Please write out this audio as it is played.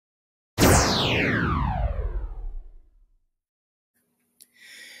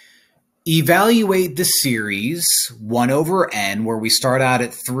Evaluate the series 1 over n, where we start out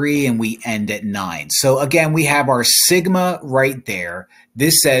at 3 and we end at 9. So again, we have our sigma right there.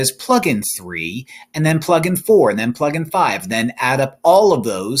 This says plug in 3, and then plug in 4, and then plug in 5, then add up all of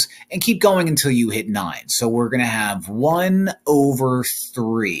those and keep going until you hit 9. So we're going to have 1 over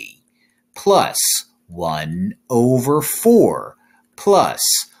 3 plus 1 over 4 plus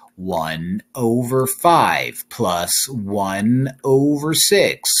 1 over 5 plus 1 over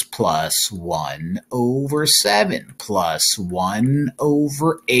 6 plus 1 over 7 plus 1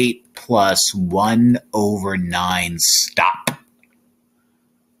 over 8 plus 1 over 9. Stop.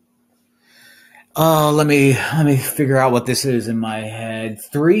 Let me figure out what this is in my head.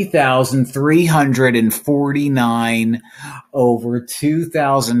 3,349 over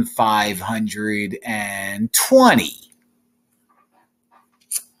 2,520.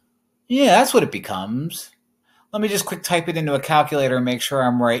 Yeah, that's what it becomes. Let me just quick type it into a calculator and make sure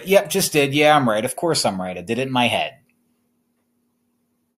I'm right. Yep, just did. Yeah, I'm right. Of course I'm right. I did it in my head.